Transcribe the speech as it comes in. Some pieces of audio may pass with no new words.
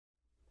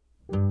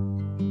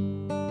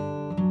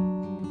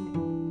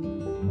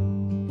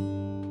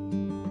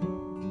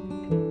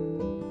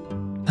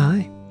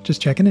Just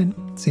checking in,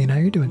 seeing how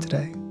you're doing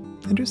today,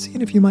 and just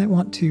seeing if you might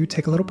want to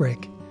take a little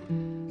break,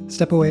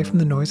 step away from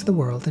the noise of the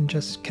world, and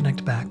just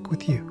connect back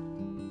with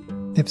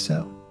you. If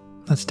so,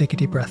 let's take a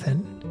deep breath in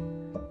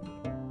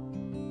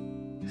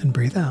and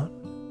breathe out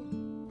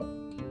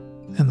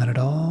and let it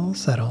all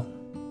settle.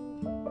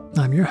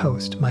 I'm your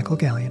host, Michael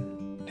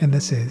Gallion, and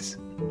this is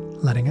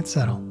Letting It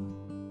Settle.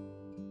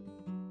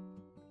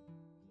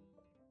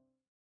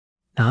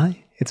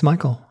 Hi, it's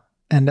Michael,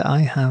 and I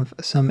have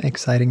some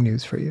exciting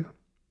news for you.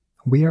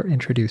 We are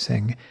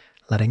introducing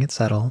Letting It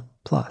Settle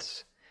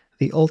Plus,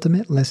 the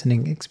ultimate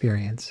listening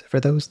experience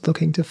for those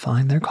looking to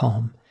find their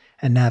calm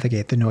and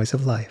navigate the noise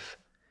of life.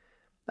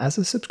 As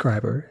a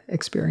subscriber,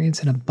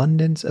 experience an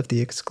abundance of the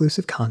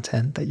exclusive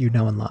content that you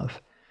know and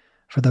love.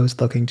 For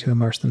those looking to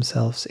immerse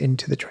themselves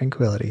into the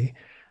tranquility,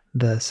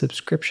 the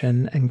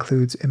subscription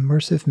includes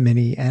immersive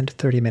mini and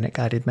 30-minute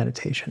guided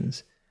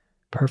meditations,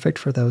 perfect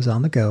for those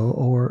on the go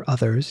or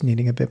others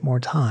needing a bit more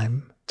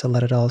time to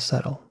let it all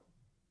settle.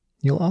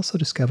 You'll also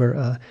discover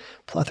a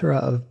plethora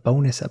of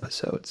bonus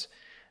episodes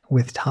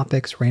with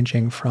topics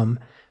ranging from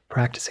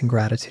practicing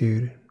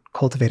gratitude,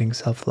 cultivating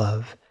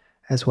self-love,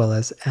 as well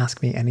as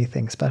Ask Me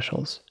Anything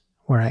specials,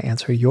 where I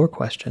answer your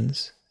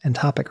questions and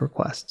topic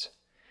requests.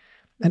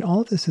 And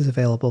all of this is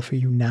available for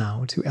you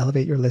now to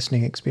elevate your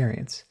listening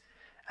experience.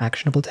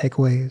 Actionable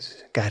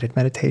takeaways, guided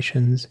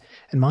meditations,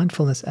 and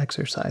mindfulness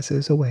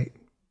exercises await.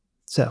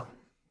 So,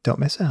 don't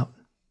miss out.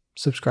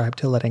 Subscribe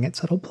to Letting It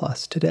Settle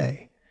Plus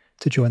today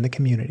to join the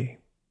community.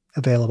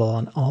 Available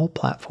on all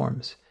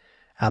platforms,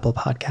 Apple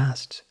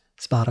Podcasts,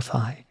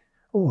 Spotify,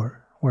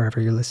 or wherever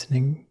you're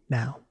listening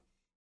now.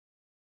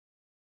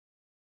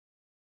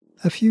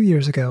 A few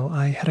years ago,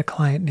 I had a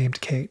client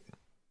named Kate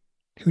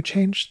who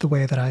changed the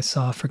way that I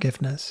saw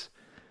forgiveness,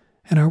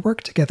 and our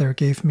work together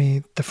gave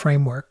me the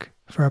framework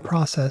for a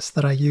process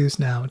that I use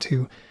now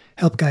to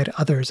help guide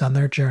others on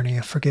their journey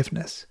of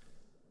forgiveness.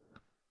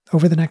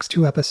 Over the next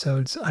 2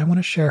 episodes, I want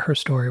to share her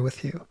story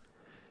with you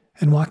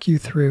and walk you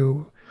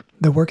through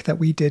the work that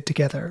we did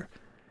together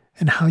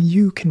and how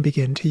you can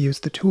begin to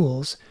use the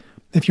tools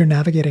if you're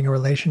navigating a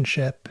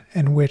relationship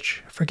in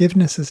which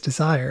forgiveness is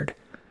desired,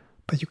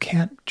 but you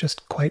can't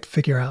just quite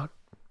figure out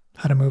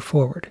how to move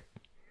forward.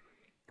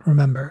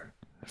 Remember,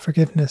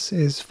 forgiveness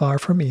is far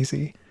from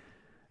easy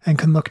and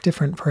can look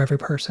different for every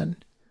person.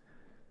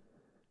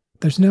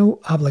 There's no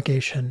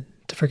obligation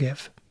to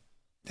forgive.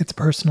 It's a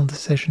personal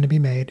decision to be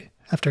made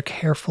after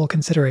careful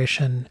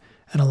consideration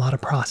and a lot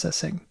of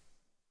processing.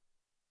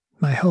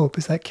 My hope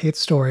is that Kate's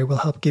story will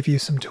help give you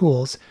some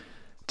tools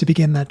to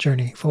begin that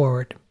journey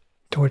forward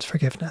towards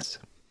forgiveness.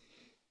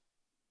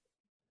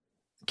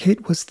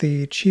 Kate was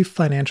the chief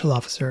financial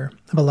officer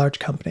of a large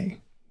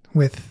company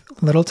with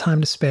little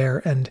time to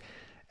spare and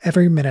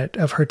every minute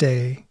of her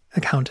day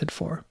accounted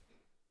for.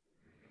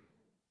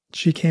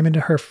 She came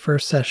into her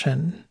first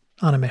session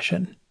on a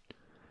mission.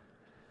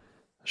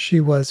 She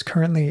was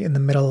currently in the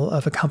middle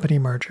of a company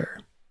merger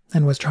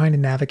and was trying to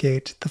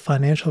navigate the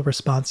financial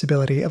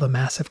responsibility of a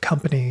massive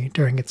company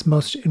during its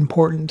most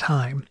important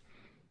time,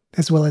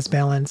 as well as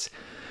balance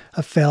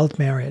a failed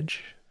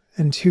marriage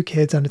and 2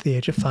 kids under the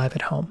age of 5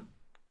 at home.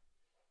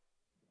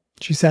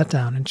 She sat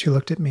down and she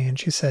looked at me and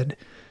she said,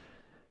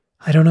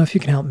 "I don't know if you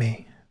can help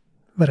me,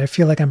 but I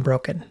feel like I'm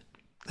broken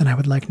and I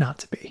would like not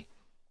to be.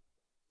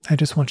 I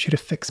just want you to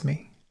fix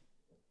me."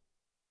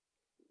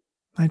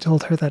 I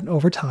told her that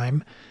over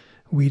time,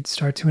 we'd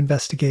start to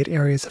investigate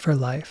areas of her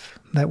life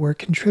that were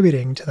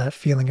contributing to that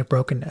feeling of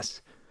brokenness.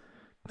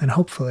 And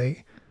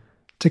hopefully,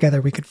 together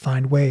we could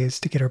find ways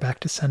to get her back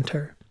to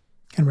center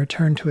and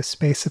return to a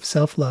space of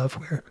self-love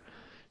where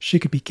she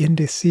could begin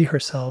to see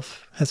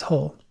herself as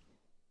whole.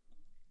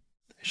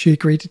 She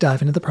agreed to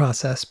dive into the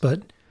process,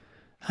 but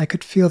I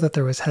could feel that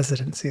there was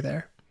hesitancy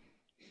there.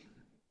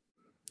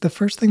 The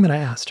first thing that I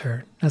asked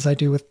her, as I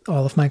do with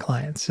all of my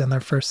clients in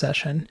their first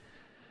session,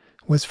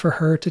 was for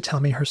her to tell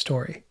me her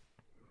story.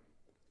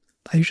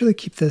 I usually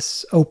keep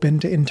this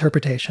open to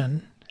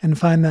interpretation and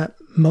find that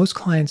most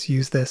clients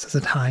use this as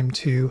a time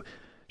to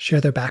share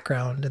their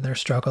background and their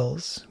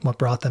struggles, what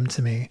brought them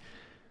to me.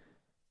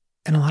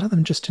 And a lot of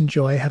them just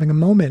enjoy having a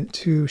moment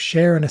to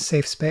share in a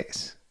safe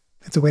space.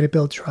 It's a way to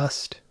build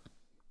trust.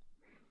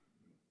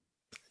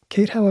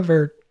 Kate,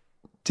 however,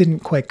 didn't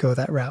quite go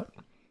that route.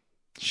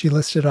 She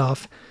listed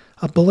off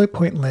a bullet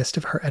point list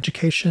of her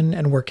education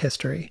and work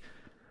history.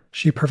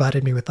 She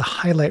provided me with the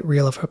highlight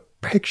reel of her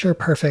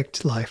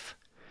picture-perfect life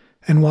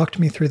and walked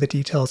me through the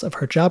details of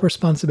her job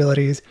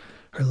responsibilities,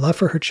 her love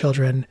for her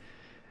children,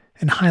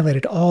 and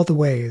highlighted all the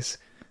ways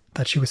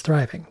that she was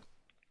thriving.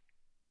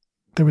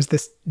 There was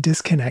this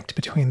disconnect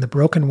between the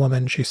broken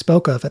woman she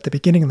spoke of at the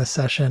beginning of the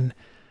session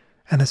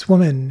and this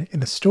woman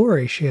in the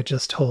story she had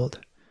just told.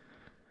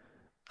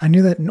 I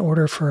knew that in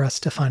order for us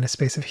to find a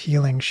space of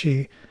healing,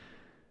 she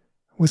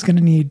was going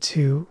to need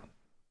to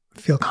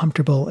feel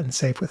comfortable and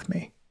safe with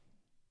me.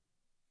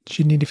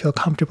 She'd need to feel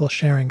comfortable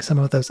sharing some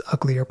of those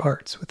uglier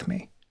parts with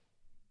me.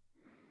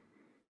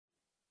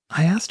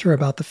 I asked her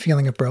about the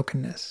feeling of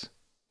brokenness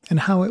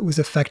and how it was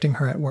affecting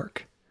her at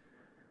work.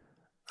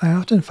 I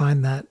often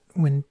find that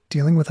when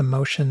dealing with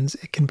emotions,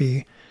 it can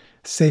be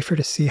safer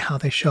to see how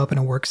they show up in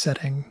a work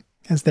setting,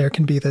 as there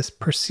can be this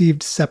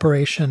perceived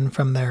separation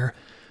from their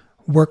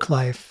work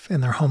life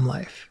and their home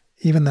life,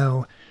 even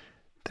though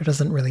there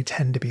doesn't really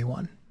tend to be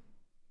one.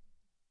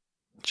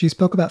 She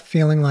spoke about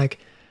feeling like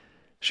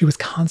she was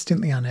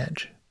constantly on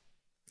edge,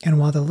 and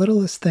while the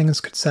littlest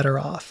things could set her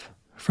off,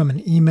 from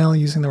an email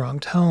using the wrong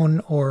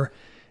tone or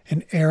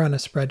an error on a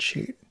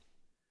spreadsheet,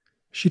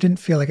 she didn't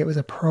feel like it was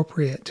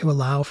appropriate to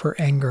allow for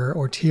anger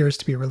or tears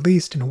to be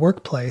released in a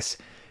workplace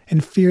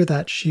and fear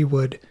that she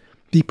would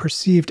be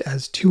perceived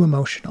as too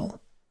emotional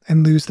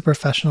and lose the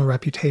professional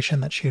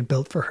reputation that she had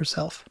built for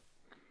herself.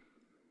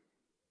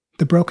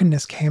 The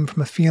brokenness came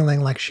from a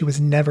feeling like she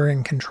was never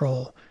in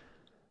control,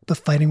 but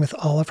fighting with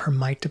all of her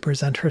might to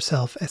present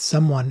herself as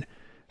someone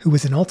who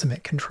was in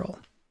ultimate control.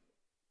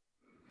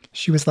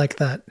 She was like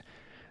that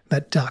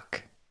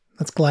duck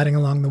that's gliding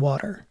along the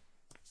water,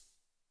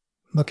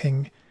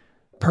 looking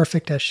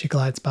perfect as she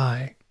glides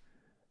by,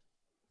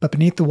 but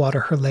beneath the water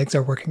her legs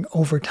are working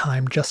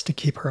overtime just to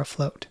keep her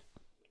afloat.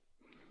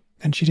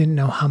 And she didn't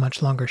know how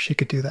much longer she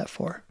could do that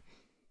for.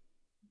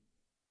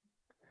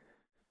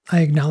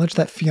 I acknowledged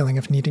that feeling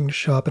of needing to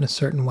show up in a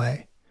certain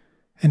way,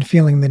 and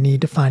feeling the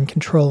need to find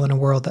control in a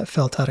world that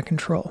felt out of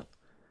control.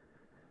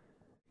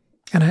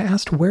 And I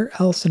asked where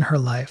else in her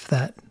life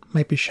that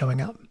might be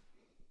showing up.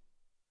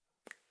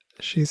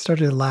 She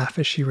started to laugh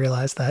as she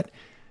realized that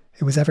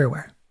it was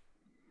everywhere.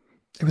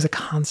 It was a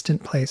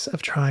constant place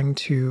of trying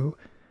to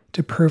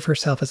prove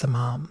herself as a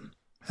mom,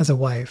 as a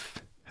wife,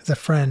 as a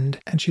friend,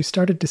 and she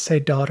started to say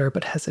daughter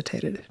but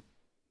hesitated.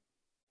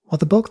 While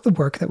the bulk of the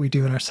work that we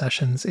do in our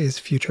sessions is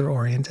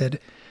future-oriented,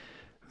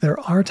 there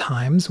are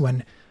times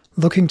when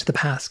looking to the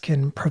past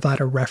can provide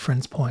a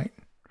reference point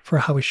for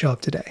how we show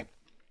up today.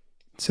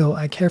 So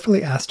I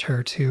carefully asked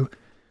her to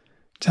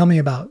tell me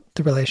about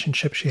the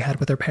relationship she had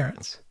with her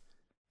parents.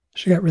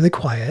 She got really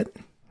quiet,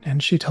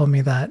 and she told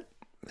me that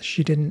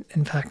she didn't,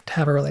 in fact,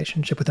 have a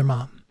relationship with her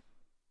mom,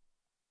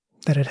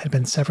 that it had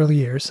been several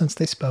years since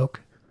they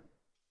spoke.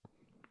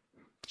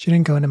 She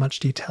didn't go into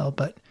much detail,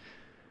 but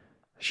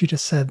she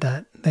just said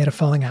that they had a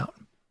falling out,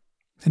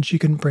 and she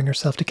couldn't bring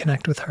herself to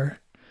connect with her,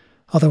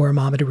 although her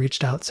mom had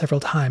reached out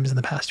several times in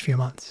the past few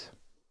months.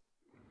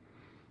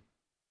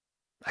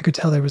 I could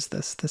tell there was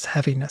this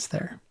heaviness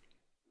there,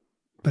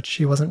 but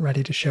she wasn't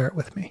ready to share it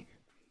with me.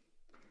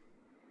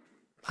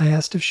 I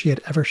asked if she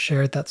had ever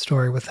shared that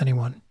story with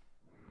anyone,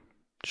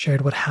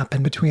 shared what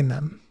happened between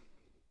them.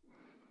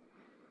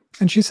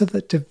 And she said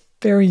that to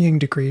varying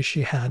degrees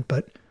she had,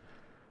 but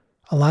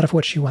a lot of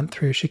what she went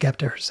through she kept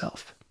to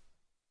herself.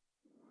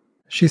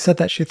 She said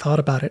that she thought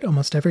about it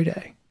almost every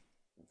day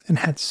and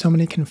had so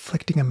many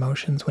conflicting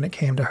emotions when it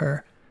came to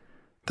her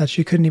that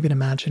she couldn't even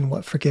imagine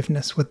what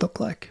forgiveness would look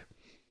like.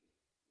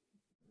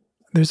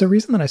 There's a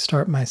reason that I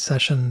start my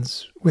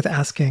sessions with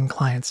asking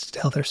clients to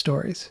tell their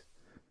stories.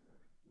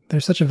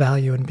 There's such a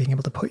value in being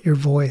able to put your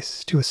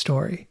voice to a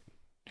story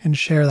and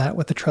share that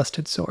with a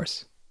trusted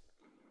source.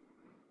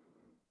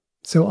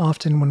 So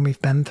often when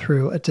we've been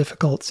through a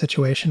difficult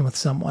situation with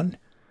someone,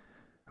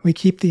 we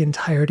keep the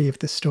entirety of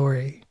the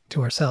story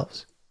to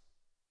ourselves.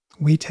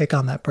 We take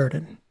on that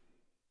burden.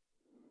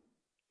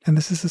 And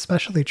this is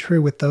especially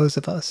true with those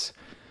of us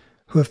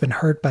who have been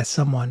hurt by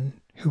someone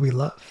who we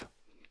love.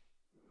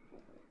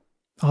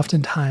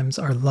 Oftentimes,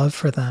 our love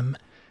for them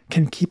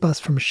can keep us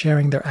from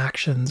sharing their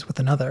actions with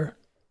another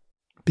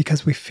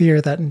because we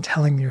fear that in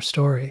telling your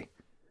story,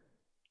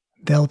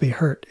 they'll be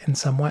hurt in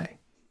some way.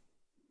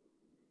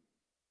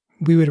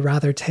 We would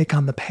rather take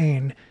on the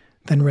pain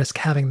than risk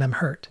having them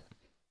hurt,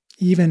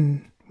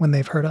 even when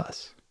they've hurt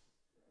us.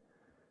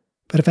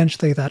 But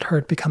eventually that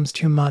hurt becomes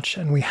too much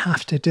and we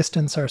have to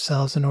distance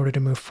ourselves in order to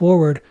move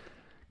forward,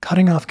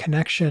 cutting off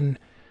connection,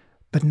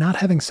 but not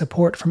having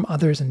support from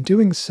others in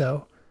doing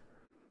so.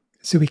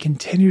 So we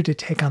continue to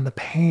take on the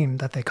pain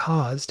that they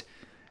caused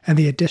and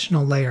the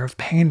additional layer of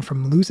pain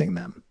from losing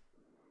them.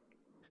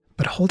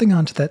 But holding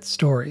on to that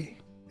story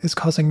is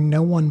causing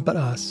no one but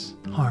us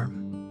harm.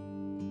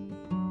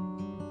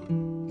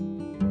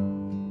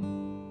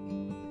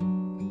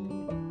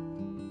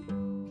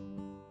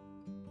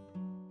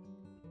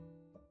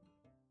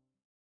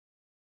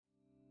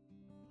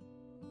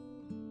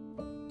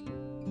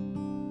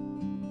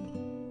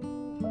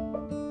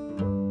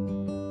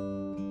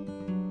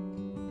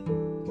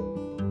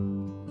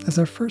 As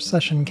our first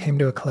session came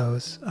to a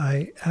close,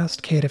 I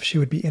asked Kate if she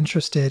would be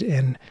interested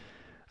in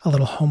a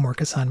little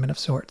homework assignment of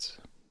sorts,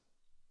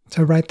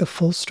 to write the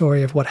full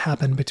story of what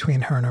happened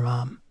between her and her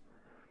mom.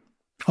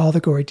 All the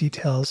gory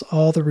details,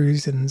 all the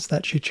reasons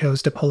that she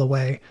chose to pull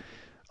away,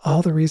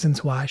 all the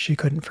reasons why she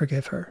couldn't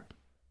forgive her.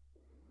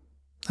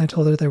 I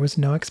told her there was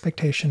no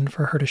expectation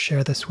for her to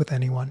share this with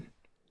anyone.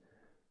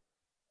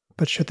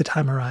 But should the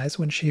time arise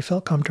when she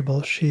felt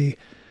comfortable, she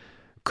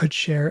could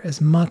share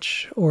as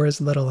much or as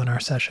little in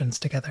our sessions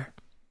together.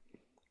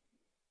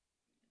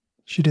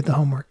 She did the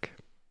homework.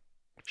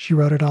 She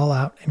wrote it all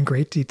out in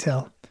great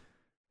detail,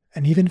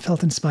 and even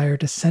felt inspired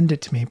to send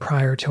it to me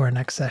prior to our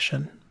next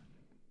session.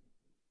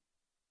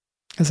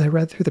 As I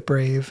read through the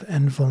brave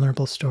and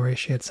vulnerable story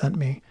she had sent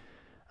me,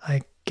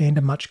 I gained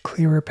a much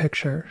clearer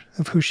picture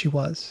of who she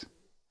was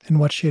and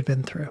what she had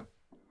been through.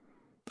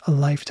 A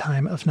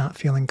lifetime of not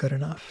feeling good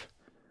enough,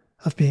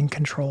 of being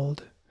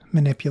controlled,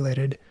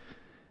 manipulated,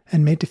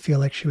 and made to feel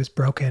like she was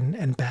broken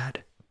and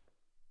bad.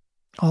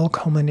 All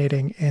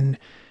culminating in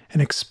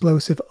an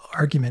explosive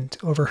argument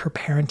over her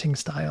parenting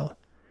style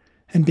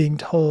and being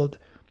told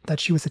that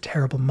she was a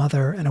terrible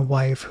mother and a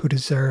wife who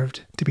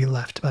deserved to be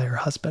left by her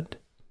husband.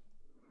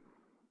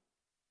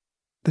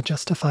 The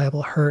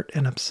justifiable hurt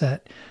and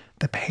upset,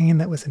 the pain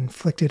that was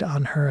inflicted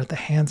on her at the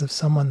hands of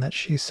someone that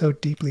she so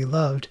deeply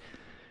loved,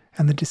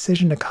 and the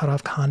decision to cut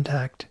off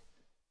contact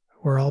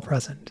were all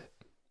present.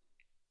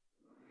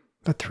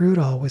 But through it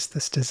all was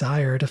this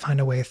desire to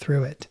find a way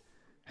through it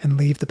and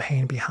leave the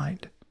pain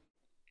behind.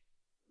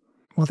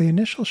 While the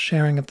initial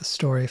sharing of the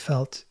story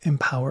felt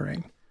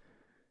empowering,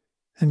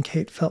 and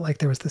Kate felt like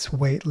there was this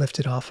weight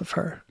lifted off of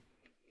her,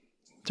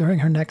 during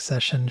her next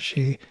session,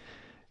 she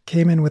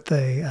came in with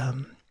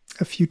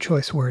a few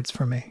choice words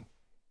for me.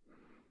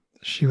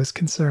 She was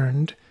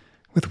concerned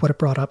with what it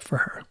brought up for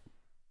her.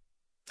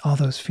 All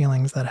those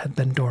feelings that had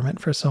been dormant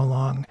for so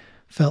long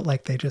felt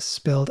like they just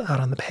spilled out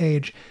on the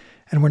page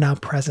and were now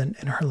present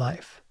in her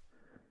life.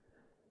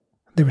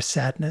 There was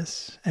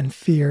sadness and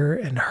fear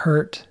and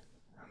hurt,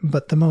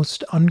 but the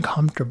most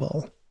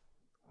uncomfortable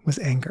was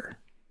anger.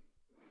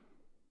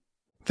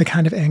 The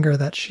kind of anger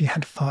that she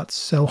had fought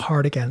so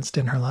hard against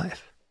in her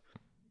life.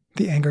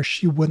 The anger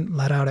she wouldn't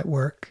let out at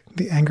work.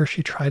 The anger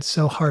she tried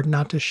so hard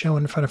not to show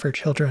in front of her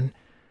children.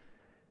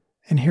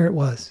 And here it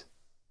was,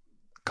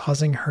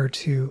 causing her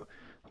to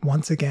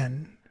once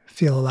again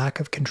feel a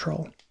lack of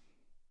control.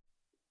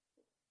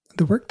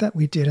 The work that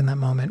we did in that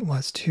moment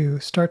was to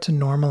start to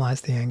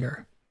normalize the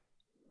anger,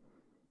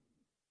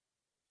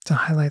 to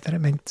highlight that it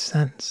made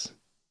sense,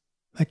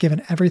 that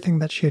given everything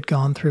that she had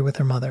gone through with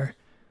her mother,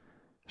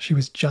 she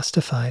was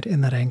justified in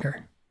that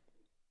anger,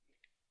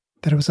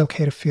 that it was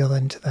okay to feel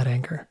into that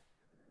anger.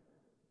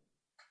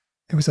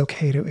 It was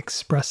okay to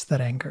express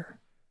that anger.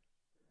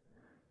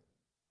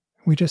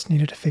 We just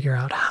needed to figure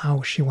out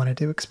how she wanted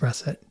to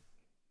express it.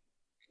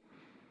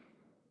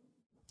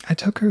 I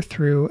took her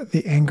through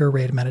the anger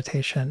raid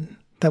meditation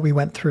that we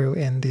went through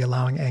in the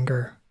Allowing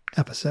Anger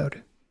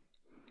episode.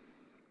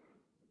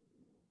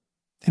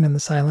 And in the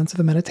silence of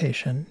the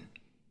meditation,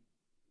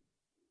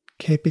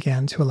 Kate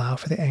began to allow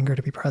for the anger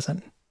to be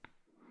present.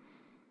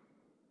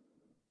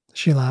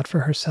 She allowed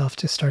for herself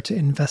to start to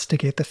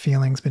investigate the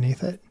feelings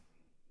beneath it.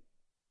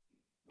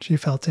 She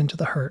felt into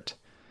the hurt,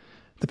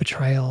 the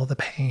betrayal, the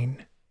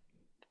pain,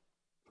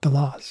 the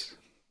loss.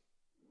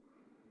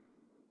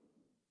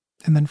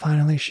 And then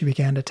finally, she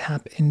began to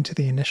tap into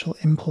the initial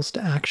impulse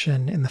to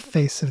action in the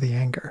face of the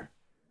anger.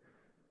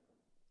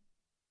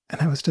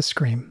 And that was to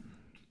scream,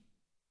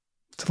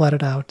 to let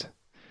it out,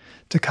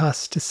 to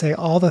cuss, to say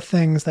all the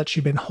things that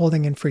she'd been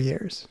holding in for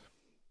years.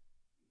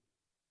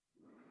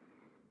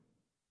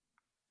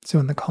 So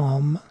in the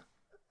calm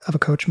of a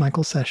Coach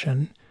Michael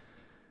session,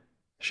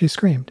 she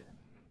screamed.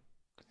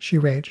 She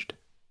raged.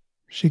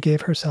 She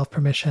gave herself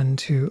permission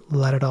to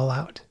let it all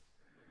out.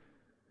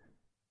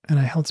 And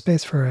I held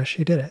space for her as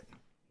she did it.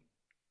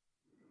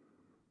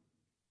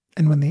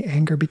 And when the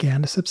anger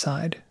began to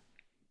subside,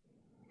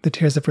 the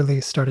tears of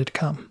release started to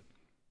come.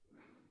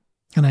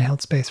 And I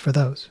held space for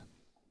those.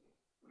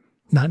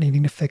 Not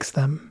needing to fix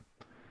them,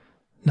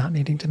 not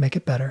needing to make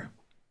it better,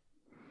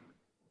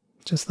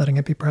 just letting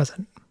it be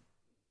present.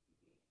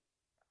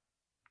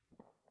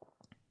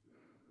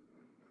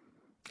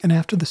 And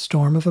after the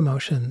storm of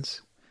emotions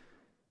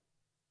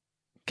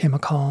came a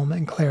calm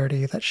and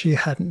clarity that she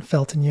hadn't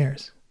felt in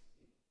years.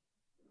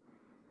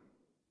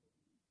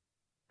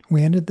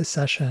 We ended the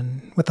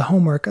session with the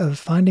homework of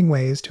finding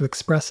ways to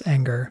express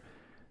anger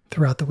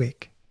throughout the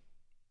week,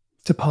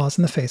 to pause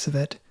in the face of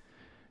it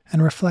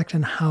and reflect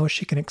on how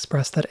she can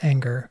express that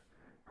anger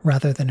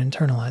rather than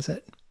internalize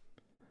it.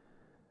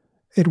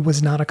 It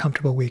was not a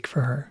comfortable week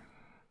for her,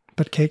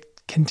 but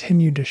Kate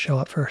continued to show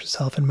up for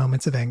herself in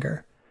moments of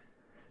anger,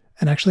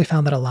 and actually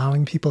found that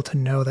allowing people to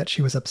know that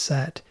she was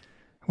upset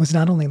was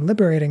not only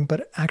liberating,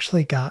 but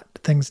actually got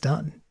things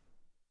done.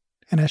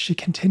 And as she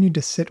continued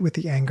to sit with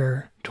the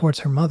anger towards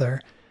her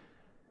mother,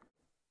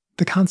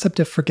 the concept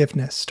of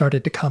forgiveness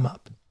started to come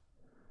up.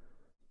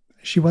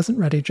 She wasn't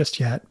ready just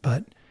yet,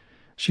 but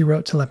she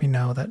wrote to let me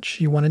know that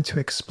she wanted to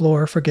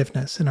explore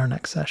forgiveness in our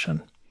next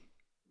session.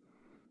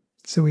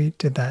 So we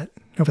did that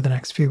over the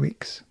next few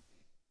weeks.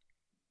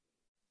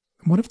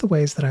 One of the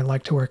ways that I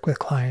like to work with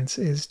clients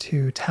is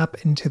to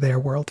tap into their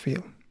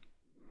worldview,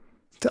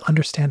 to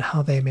understand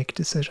how they make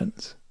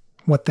decisions,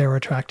 what they're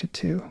attracted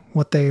to,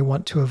 what they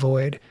want to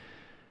avoid,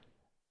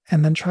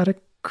 and then try to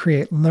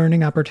create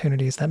learning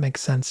opportunities that make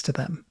sense to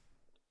them.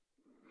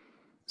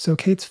 So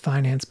Kate's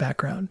finance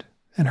background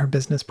and her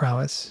business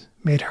prowess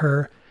made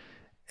her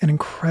an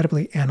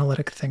incredibly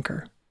analytic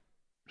thinker.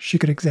 She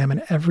could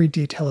examine every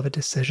detail of a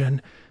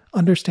decision,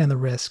 understand the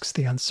risks,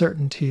 the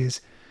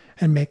uncertainties,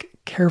 and make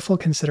careful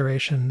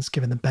considerations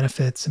given the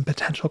benefits and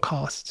potential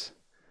costs,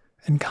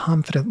 and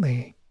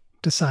confidently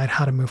decide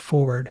how to move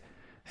forward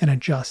and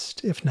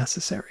adjust if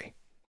necessary.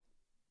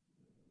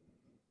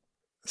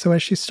 So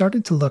as she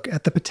started to look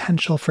at the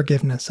potential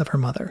forgiveness of her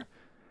mother,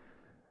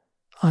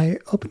 I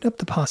opened up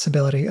the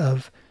possibility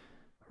of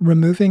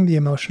removing the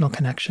emotional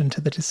connection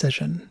to the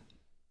decision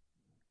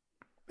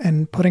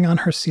and putting on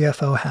her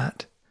CFO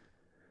hat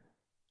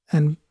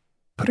and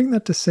putting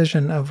that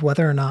decision of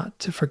whether or not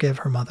to forgive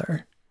her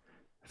mother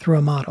through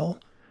a model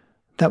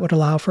that would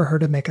allow for her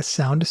to make a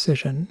sound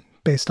decision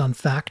based on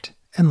fact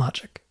and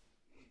logic.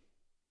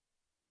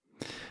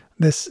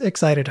 This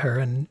excited her,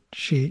 and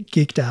she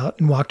geeked out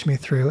and walked me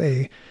through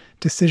a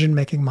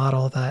decision-making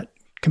model that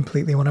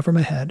completely went over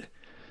my head.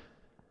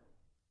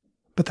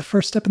 But the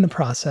first step in the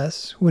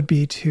process would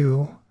be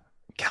to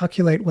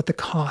calculate what the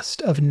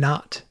cost of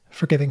not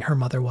forgiving her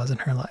mother was in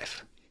her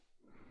life,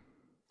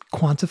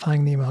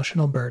 quantifying the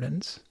emotional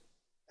burdens,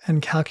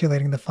 and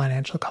calculating the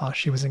financial cost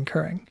she was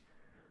incurring,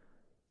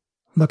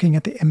 looking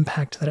at the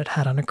impact that it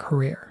had on her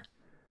career,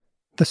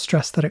 the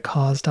stress that it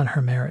caused on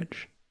her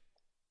marriage,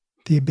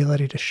 the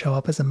ability to show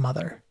up as a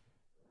mother.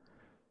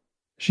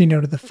 She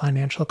noted the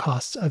financial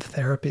costs of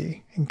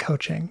therapy and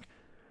coaching,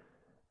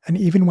 and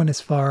even went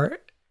as far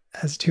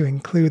as to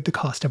include the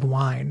cost of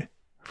wine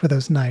for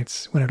those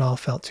nights when it all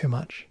felt too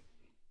much.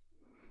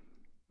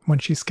 When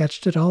she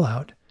sketched it all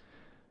out,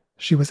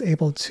 she was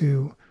able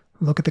to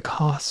look at the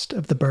cost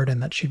of the burden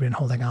that she'd been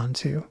holding on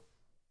to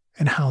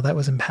and how that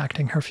was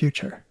impacting her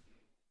future.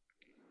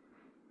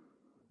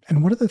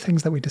 And one of the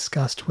things that we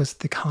discussed was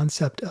the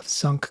concept of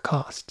sunk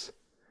costs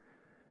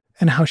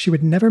and how she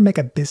would never make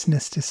a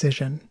business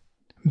decision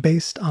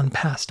based on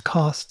past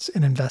costs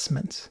and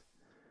investments.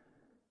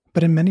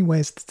 But in many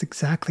ways, that's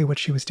exactly what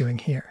she was doing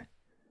here.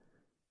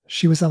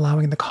 She was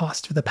allowing the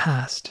cost of the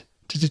past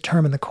to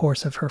determine the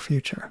course of her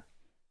future.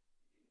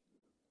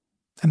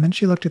 And then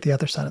she looked at the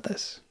other side of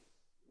this.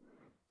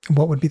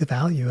 What would be the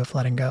value of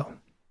letting go?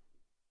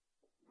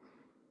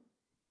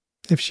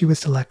 If she was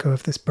to let go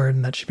of this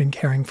burden that she'd been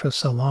carrying for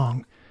so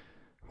long,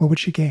 what would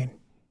she gain?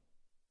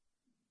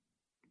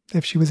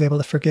 If she was able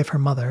to forgive her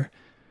mother,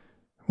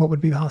 what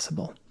would be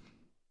possible?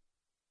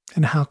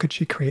 And how could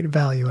she create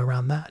value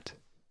around that?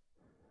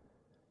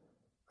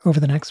 Over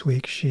the next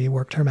week, she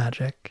worked her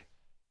magic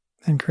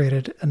and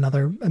created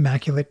another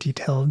immaculate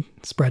detailed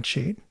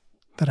spreadsheet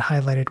that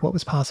highlighted what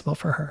was possible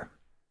for her.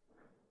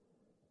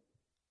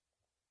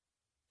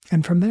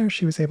 And from there,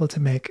 she was able to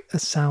make a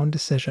sound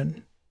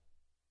decision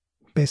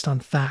based on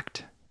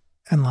fact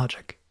and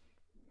logic.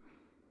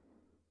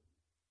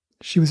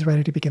 She was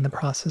ready to begin the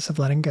process of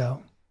letting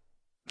go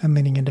and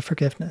leaning into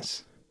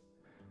forgiveness.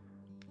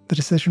 The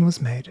decision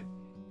was made,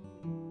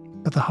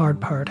 but the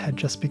hard part had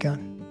just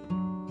begun.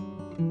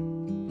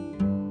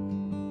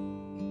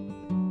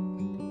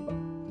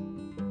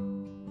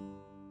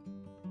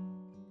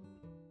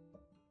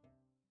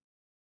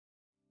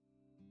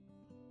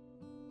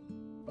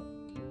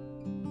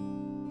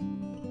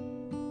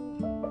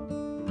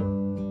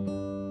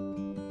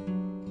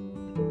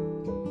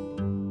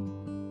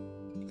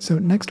 So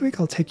next week,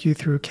 I'll take you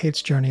through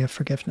Kate's journey of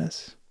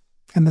forgiveness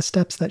and the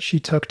steps that she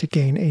took to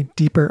gain a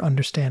deeper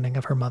understanding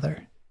of her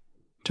mother,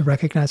 to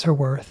recognize her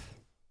worth,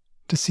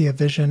 to see a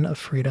vision of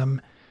freedom,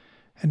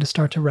 and to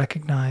start to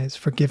recognize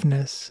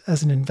forgiveness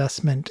as an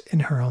investment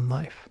in her own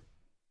life.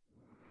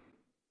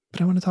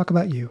 But I want to talk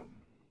about you.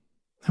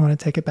 I want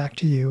to take it back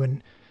to you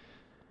and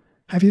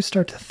have you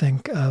start to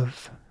think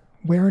of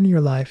where in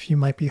your life you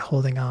might be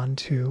holding on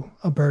to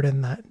a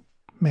burden that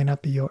may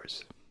not be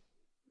yours.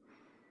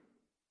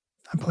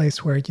 A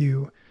place where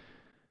you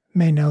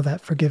may know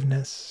that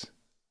forgiveness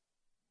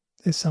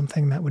is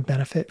something that would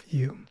benefit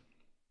you,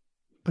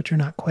 but you're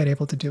not quite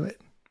able to do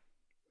it.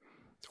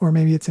 Or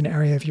maybe it's an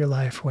area of your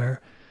life where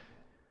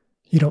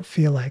you don't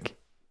feel like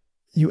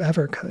you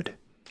ever could.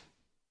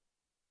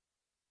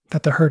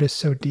 That the hurt is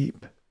so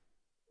deep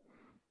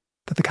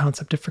that the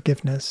concept of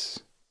forgiveness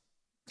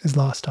is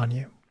lost on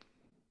you.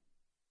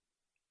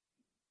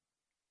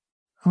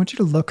 I want you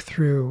to look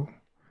through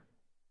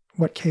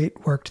what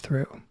Kate worked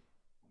through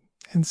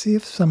and see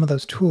if some of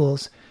those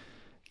tools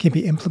can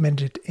be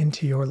implemented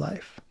into your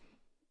life.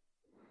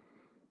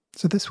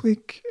 So this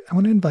week, I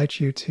want to invite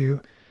you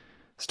to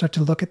start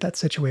to look at that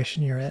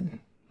situation you're in.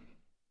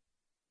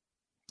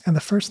 And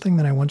the first thing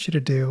that I want you to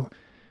do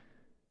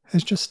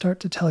is just start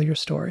to tell your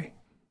story.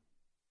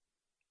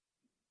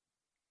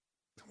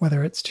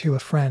 Whether it's to a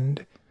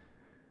friend,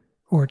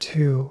 or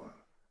to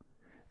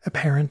a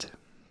parent,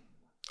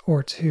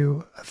 or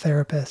to a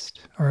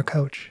therapist or a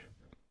coach.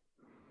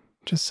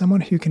 Just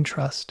someone who you can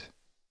trust.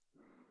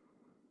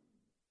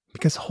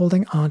 Because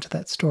holding on to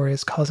that story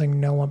is causing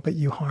no one but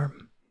you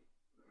harm.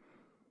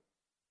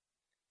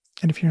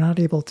 And if you're not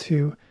able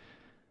to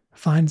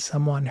find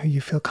someone who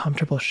you feel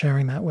comfortable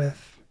sharing that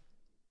with,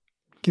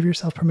 give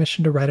yourself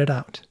permission to write it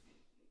out.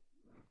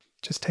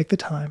 Just take the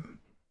time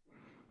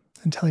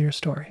and tell your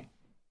story.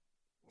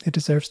 It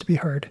deserves to be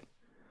heard,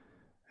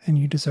 and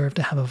you deserve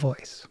to have a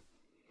voice.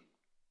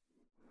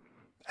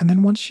 And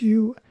then once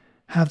you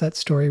have that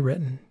story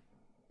written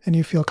and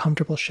you feel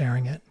comfortable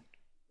sharing it,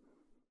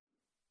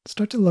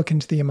 start to look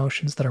into the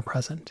emotions that are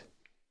present.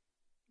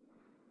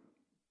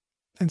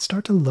 and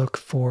start to look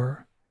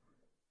for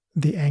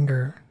the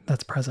anger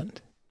that's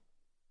present.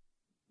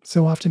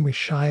 So often we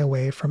shy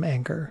away from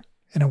anger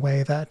in a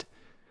way that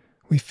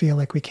we feel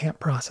like we can't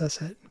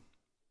process it.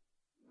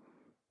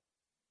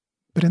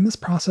 But in this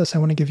process, I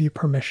want to give you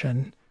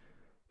permission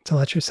to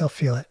let yourself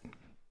feel it,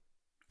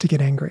 to get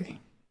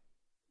angry.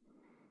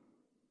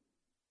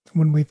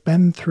 When we've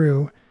been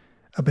through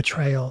a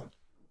betrayal,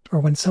 or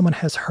when someone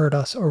has hurt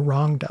us or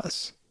wronged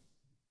us,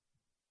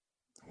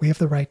 we have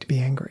the right to be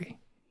angry.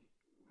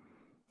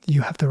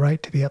 You have the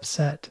right to be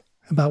upset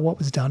about what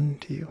was done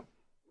to you.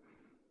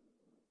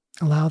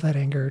 Allow that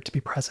anger to be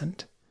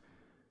present.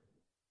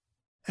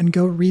 And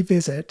go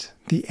revisit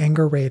the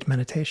anger raid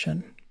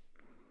meditation.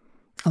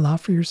 Allow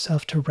for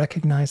yourself to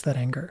recognize that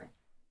anger,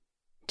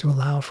 to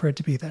allow for it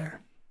to be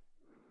there,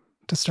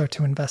 to start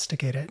to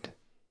investigate it,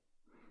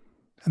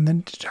 and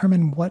then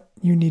determine what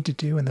you need to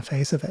do in the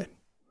face of it,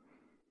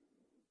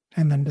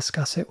 and then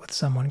discuss it with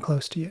someone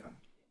close to you.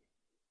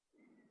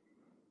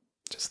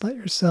 Just let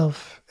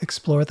yourself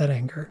explore that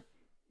anger.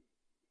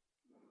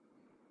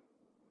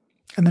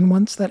 And then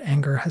once that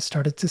anger has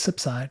started to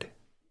subside,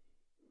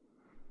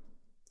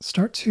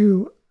 start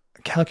to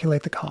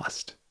calculate the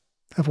cost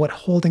of what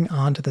holding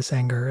on to this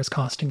anger is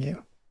costing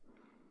you.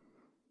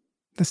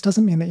 This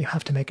doesn't mean that you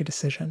have to make a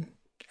decision,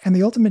 and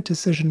the ultimate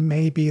decision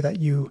may be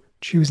that you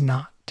choose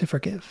not to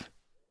forgive.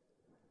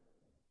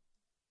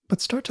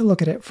 But start to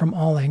look at it from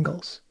all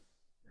angles.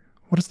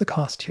 What is the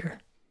cost here?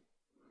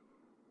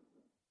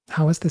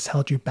 How has this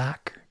held you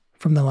back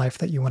from the life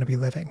that you want to be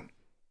living?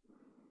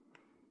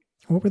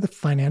 What were the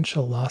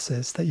financial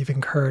losses that you've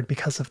incurred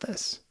because of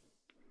this?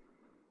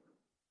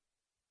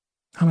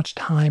 How much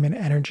time and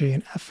energy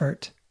and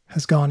effort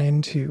has gone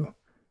into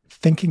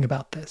thinking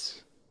about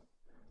this?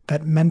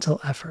 That mental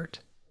effort.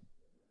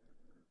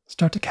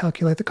 Start to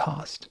calculate the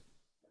cost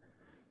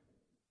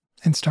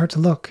and start to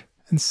look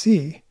and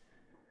see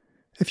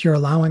if you're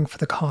allowing for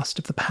the cost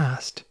of the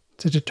past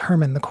to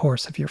determine the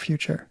course of your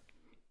future.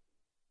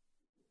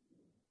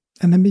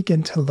 And then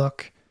begin to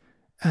look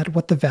at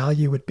what the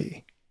value would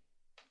be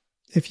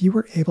if you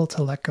were able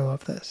to let go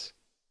of this,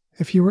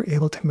 if you were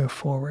able to move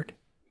forward,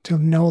 to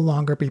no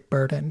longer be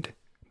burdened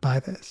by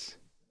this.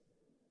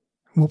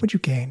 What would you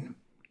gain?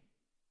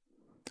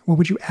 What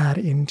would you add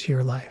into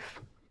your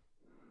life?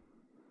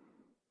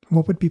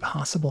 What would be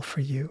possible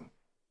for you?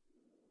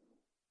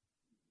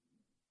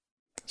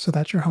 So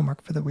that's your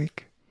homework for the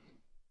week.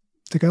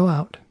 To go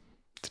out,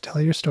 to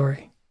tell your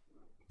story,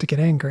 to get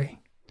angry,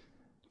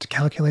 to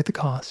calculate the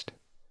cost,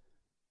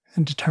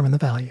 and determine the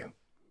value.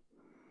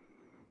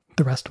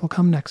 The rest will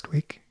come next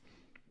week,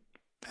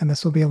 and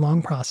this will be a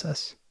long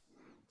process.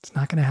 It's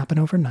not going to happen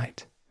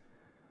overnight.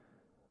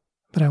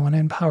 But I want to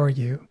empower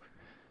you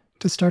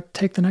to start to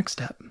take the next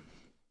step,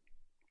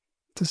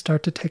 to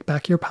start to take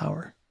back your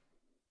power,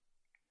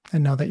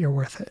 and know that you're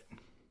worth it.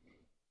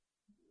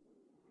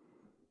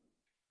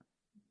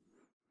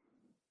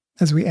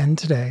 As we end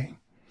today,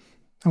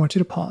 I want you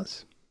to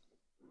pause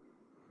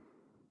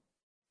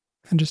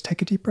and just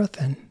take a deep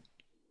breath in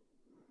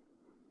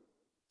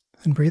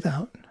and breathe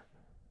out.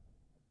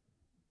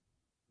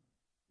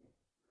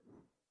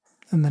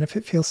 And then if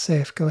it feels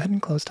safe, go ahead and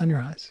close down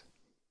your eyes.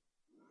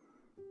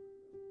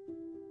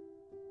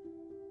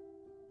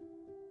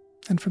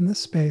 And from this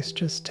space,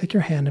 just take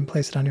your hand and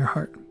place it on your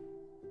heart.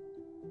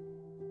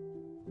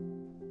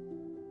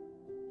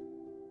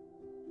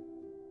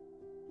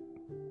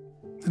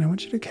 And I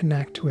want you to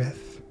connect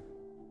with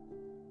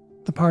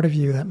the part of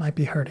you that might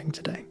be hurting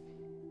today.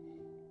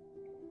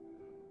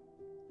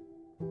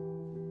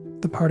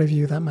 The part of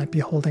you that might be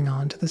holding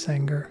on to this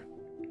anger,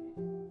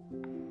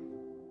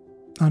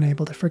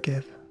 unable to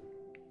forgive.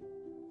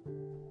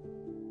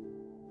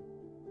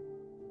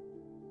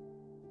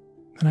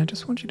 And I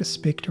just want you to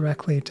speak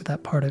directly to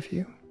that part of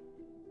you.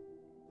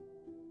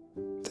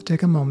 To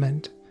take a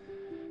moment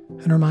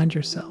and remind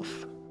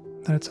yourself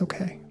that it's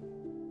okay.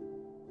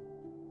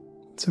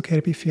 It's okay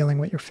to be feeling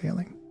what you're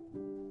feeling.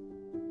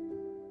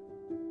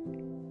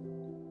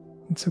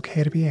 It's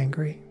okay to be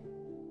angry.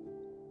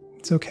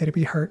 It's okay to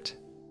be hurt.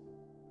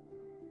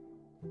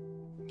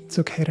 It's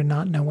okay to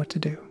not know what to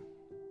do.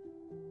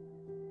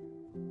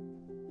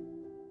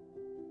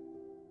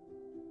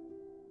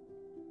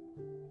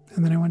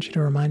 And then I want you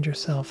to remind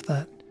yourself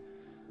that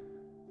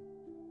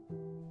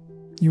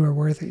you are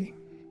worthy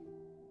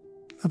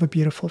of a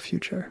beautiful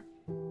future.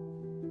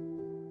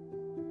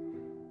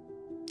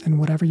 And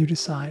whatever you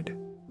decide,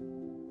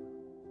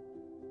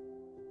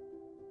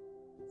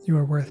 you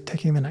are worth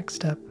taking the next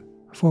step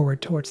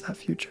forward towards that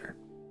future.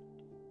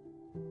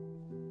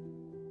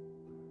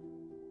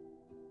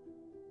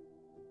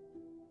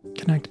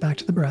 Connect back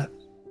to the breath.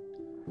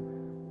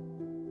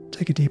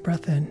 Take a deep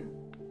breath in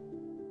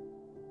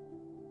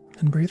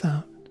and breathe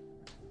out.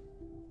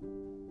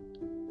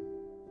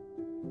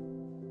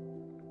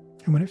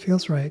 And when it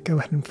feels right, go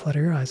ahead and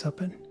flutter your eyes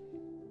open.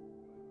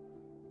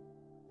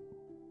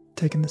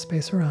 Take in the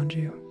space around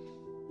you.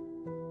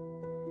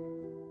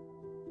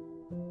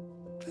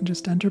 And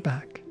just enter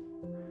back,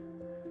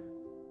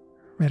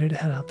 ready to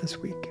head out this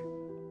week.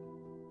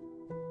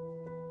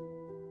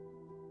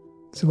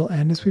 So we'll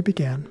end as we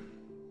began,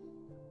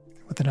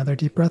 with another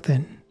deep breath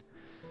in.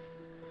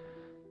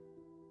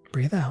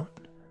 Breathe out.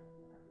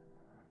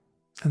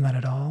 And let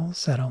it all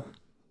settle.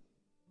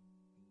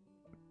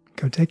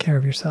 Go take care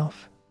of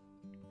yourself.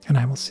 And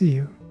I will see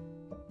you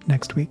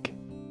next week.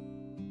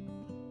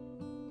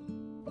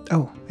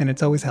 Oh, and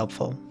it's always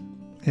helpful,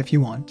 if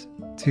you want,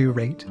 to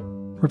rate,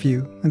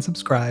 review, and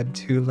subscribe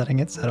to Letting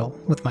It Settle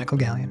with Michael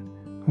Gallion,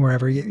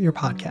 wherever you get your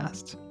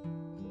podcasts.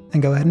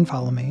 And go ahead and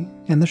follow me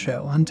and the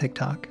show on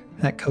TikTok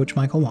at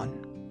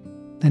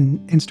CoachMichael1 and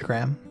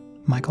Instagram,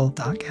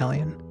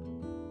 Michael.Gallion.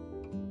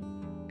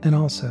 And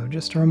also,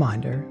 just a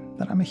reminder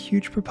that I'm a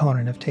huge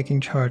proponent of taking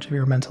charge of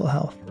your mental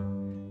health.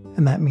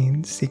 And that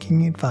means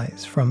seeking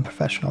advice from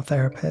professional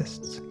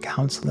therapists,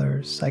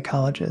 counselors,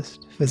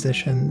 psychologists,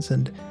 physicians,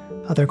 and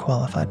other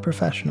qualified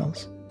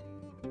professionals.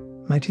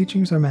 My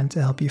teachings are meant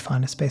to help you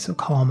find a space of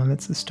calm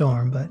amidst the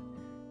storm, but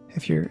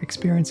if you're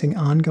experiencing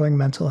ongoing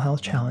mental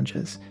health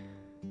challenges,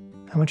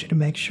 I want you to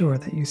make sure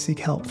that you seek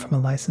help from a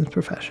licensed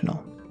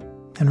professional.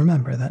 And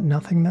remember that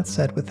nothing that's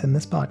said within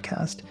this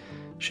podcast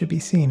should be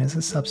seen as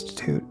a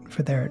substitute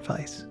for their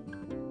advice.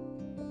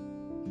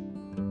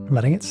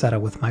 Letting It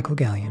Settle with Michael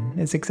Gallion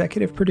is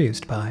executive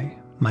produced by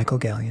Michael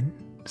Gallion,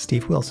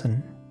 Steve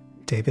Wilson,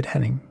 David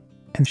Henning,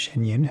 and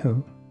Shin-Yin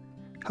Hu.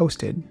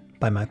 Hosted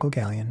by Michael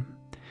Gallion.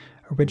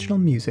 Original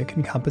music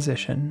and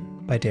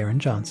composition by Darren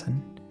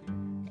Johnson.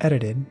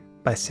 Edited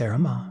by Sarah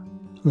Ma.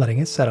 Letting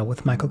It Settle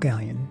with Michael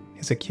Gallion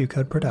is a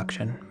Q-Code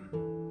production.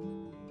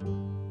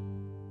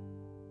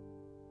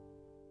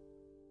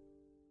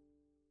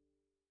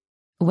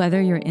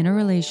 Whether you're in a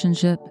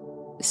relationship,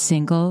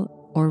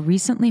 single, or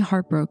recently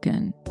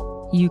heartbroken,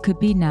 you could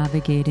be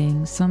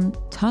navigating some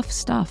tough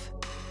stuff.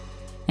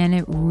 And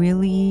it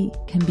really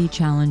can be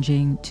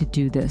challenging to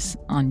do this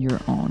on your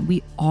own.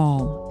 We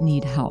all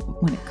need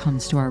help when it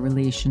comes to our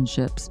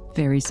relationships,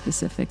 very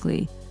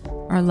specifically,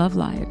 our love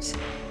lives.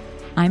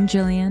 I'm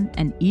Jillian,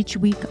 and each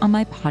week on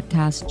my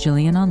podcast,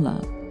 Jillian on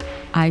Love,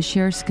 I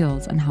share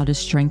skills on how to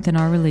strengthen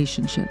our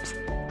relationships,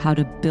 how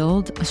to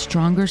build a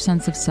stronger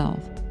sense of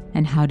self,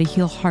 and how to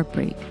heal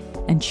heartbreak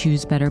and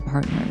choose better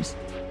partners.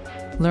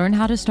 Learn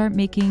how to start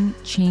making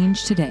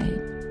change today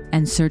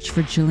and search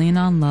for Jillian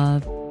on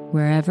Love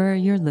wherever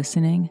you're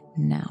listening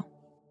now.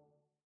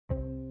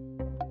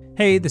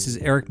 Hey, this is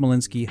Eric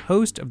Molinsky,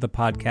 host of the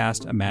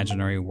podcast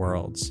Imaginary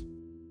Worlds.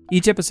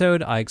 Each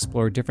episode, I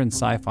explore different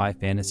sci-fi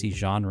fantasy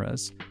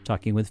genres,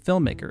 talking with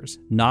filmmakers,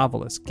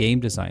 novelists, game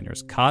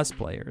designers,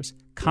 cosplayers,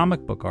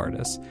 comic book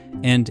artists,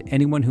 and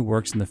anyone who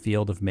works in the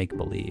field of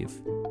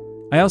make-believe.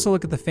 I also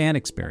look at the fan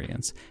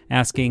experience,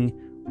 asking,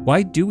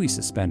 why do we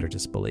suspend our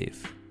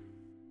disbelief?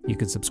 You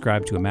can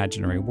subscribe to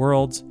Imaginary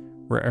Worlds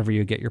wherever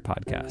you get your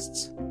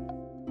podcasts.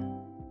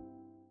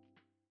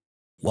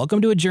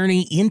 Welcome to a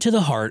journey into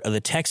the heart of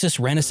the Texas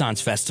Renaissance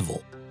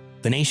Festival,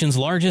 the nation's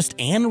largest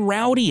and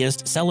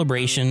rowdiest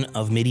celebration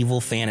of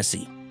medieval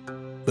fantasy.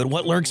 But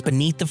what lurks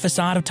beneath the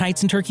facade of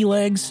tights and turkey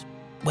legs?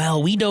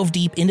 Well, we dove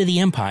deep into the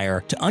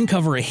empire to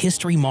uncover a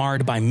history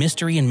marred by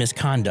mystery and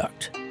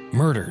misconduct,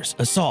 murders,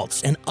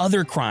 assaults, and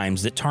other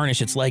crimes that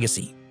tarnish its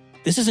legacy.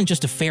 This isn't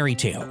just a fairy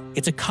tale,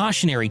 it's a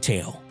cautionary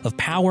tale of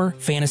power,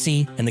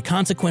 fantasy, and the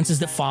consequences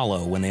that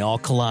follow when they all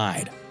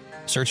collide.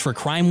 Search for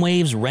Crime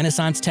Waves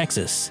Renaissance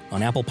Texas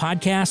on Apple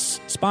Podcasts,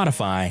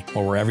 Spotify,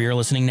 or wherever you're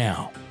listening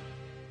now.